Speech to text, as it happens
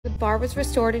bar was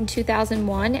restored in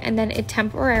 2001, and then it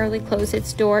temporarily closed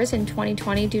its doors in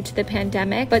 2020 due to the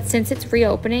pandemic, but since its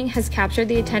reopening has captured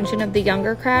the attention of the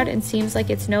younger crowd and seems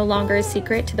like it's no longer a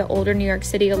secret to the older New York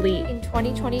City elite. In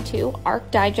 2022,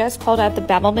 Arc Digest called out the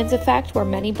Bemelmans effect, where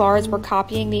many bars were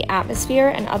copying the atmosphere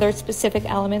and other specific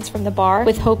elements from the bar,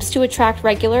 with hopes to attract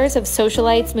regulars of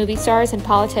socialites, movie stars, and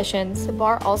politicians. The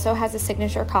bar also has a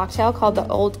signature cocktail called the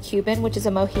Old Cuban, which is a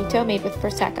mojito made with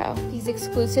Prosecco. These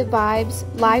exclusive vibes,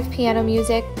 live piano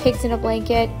music, pigs in a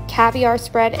blanket, caviar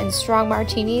spread, and strong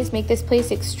martinis make this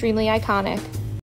place extremely iconic.